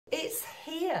It's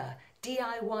here.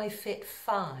 DIY Fit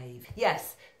 5.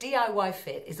 Yes, DIY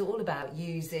Fit is all about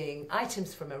using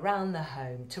items from around the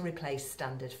home to replace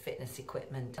standard fitness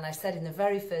equipment. And I said in the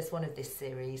very first one of this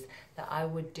series that I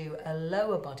would do a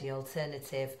lower body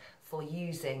alternative for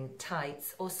using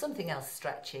tights or something else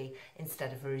stretchy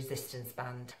instead of a resistance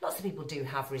band. Lots of people do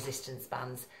have resistance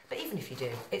bands, but even if you do,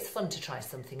 it's fun to try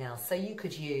something else. So you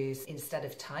could use, instead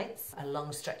of tights, a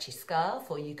long stretchy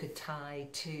scarf, or you could tie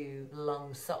two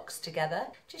long socks together.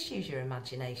 Just use your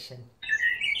imagination.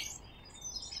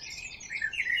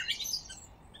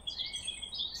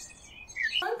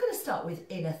 I'm going to start with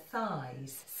inner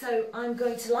thighs. So I'm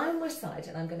going to lie on my side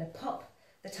and I'm going to pop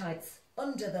the tights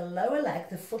under the lower leg,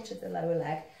 the foot of the lower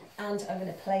leg, and I'm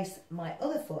going to place my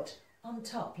other foot on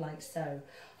top like so,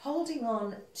 holding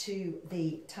on to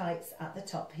the tights at the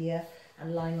top here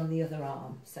and lying on the other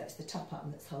arm. So it's the top arm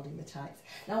that's holding the tights.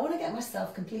 Now I want to get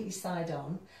myself completely side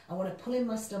on. I want to pull in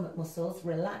my stomach muscles,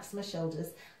 relax my shoulders.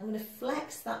 I'm going to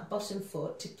flex that bottom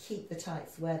foot to keep the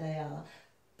tights where they are,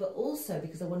 but also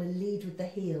because I want to lead with the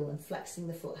heel, and flexing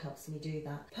the foot helps me do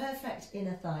that. Perfect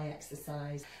inner thigh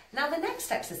exercise. Now the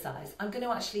next exercise, I'm going to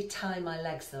actually tie my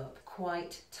legs up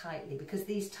quite tightly because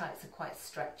these tights are quite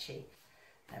stretchy.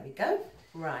 There we go.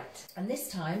 Right, and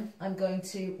this time I'm going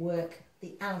to work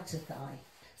the outer thigh.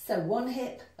 So one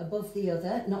hip above the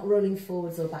other, not rolling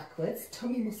forwards or backwards,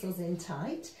 tummy muscles in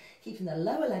tight, keeping the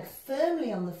lower leg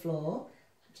firmly on the floor.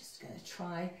 I'm just going to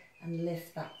try and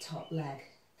lift that top leg.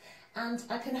 And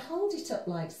I can hold it up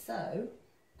like so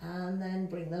and then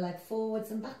bring the leg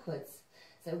forwards and backwards.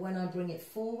 So when I bring it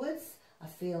forwards, I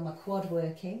feel my quad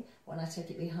working. When I take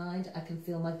it behind, I can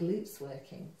feel my glutes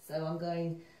working. So I'm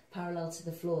going parallel to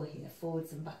the floor here,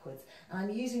 forwards and backwards. And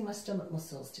I'm using my stomach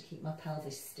muscles to keep my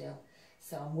pelvis still.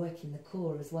 So I'm working the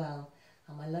core as well.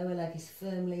 And my lower leg is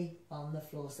firmly on the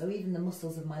floor. So even the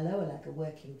muscles of my lower leg are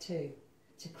working too,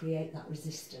 to create that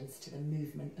resistance to the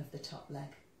movement of the top leg.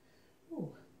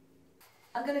 Ooh.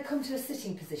 I'm going to come to a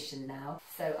sitting position now.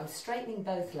 So I'm straightening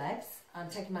both legs. I'm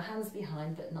taking my hands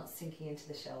behind but not sinking into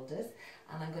the shoulders.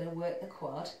 And I'm going to work the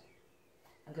quad.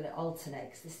 I'm going to alternate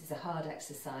because this is a hard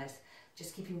exercise.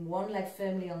 Just keeping one leg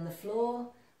firmly on the floor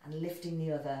and lifting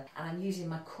the other. And I'm using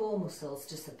my core muscles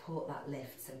to support that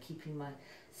lift. So keeping my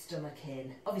stomach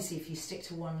in. Obviously if you stick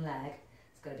to one leg,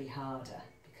 it's going to be harder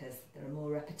because there are more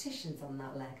repetitions on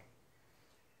that leg.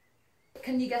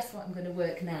 Can you guess what I'm going to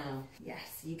work now?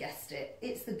 Yes, you guessed it.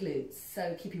 It's the glutes.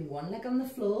 So keeping one leg on the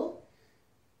floor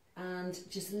and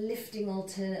just lifting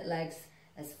alternate legs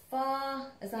as far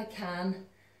as I can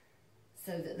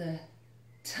so that the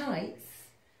tights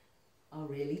are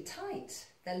really tight.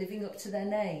 They're living up to their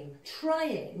name.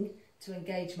 Trying to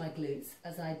engage my glutes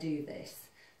as I do this.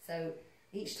 So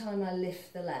each time I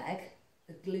lift the leg,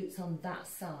 the glutes on that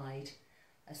side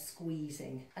are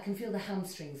squeezing. I can feel the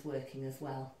hamstrings working as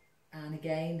well. And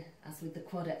again, as with the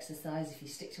quad exercise, if you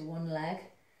stick to one leg,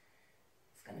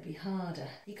 it's going to be harder.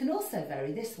 You can also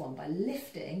vary this one by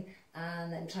lifting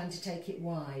and then trying to take it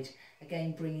wide.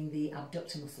 Again, bringing the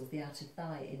abductor muscles, the outer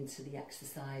thigh, into the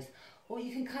exercise. Or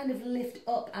you can kind of lift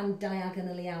up and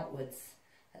diagonally outwards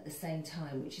at the same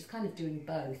time, which is kind of doing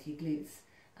both, your glutes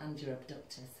and your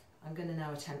abductors. I'm going to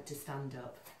now attempt to stand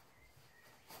up.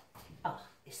 Ah,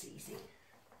 it's easy.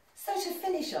 So to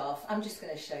finish off, I'm just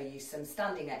going to show you some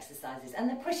standing exercises, and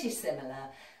they're pretty similar,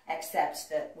 except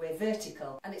that we're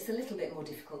vertical, and it's a little bit more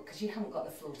difficult because you haven't got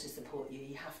the floor to support you.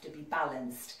 You have to be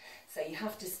balanced. So you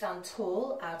have to stand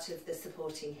tall out of the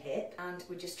supporting hip, and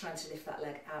we're just trying to lift that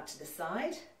leg out to the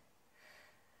side.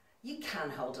 You can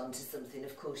hold on to something,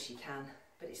 of course you can,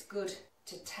 but it's good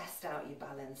to test out your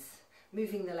balance.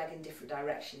 Moving the leg in different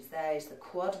directions. There is the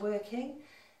quad working.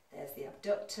 There's the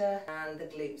abductor and the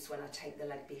glutes when I take the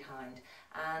leg behind.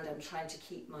 And I'm trying to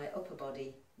keep my upper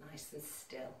body nice and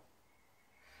still.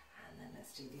 And then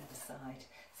let's do the other side.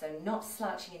 So not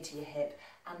slouching into your hip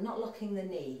and not locking the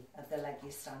knee of the leg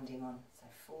you're standing on. So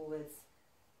forwards,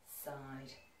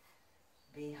 side,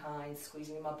 behind,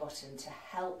 squeezing my bottom to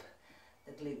help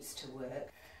the glutes to work.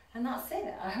 And that's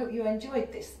it. I hope you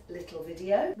enjoyed this little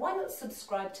video. Why not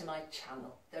subscribe to my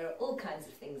channel? There are all kinds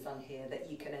of things on here that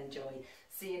you can enjoy.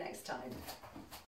 See you next time.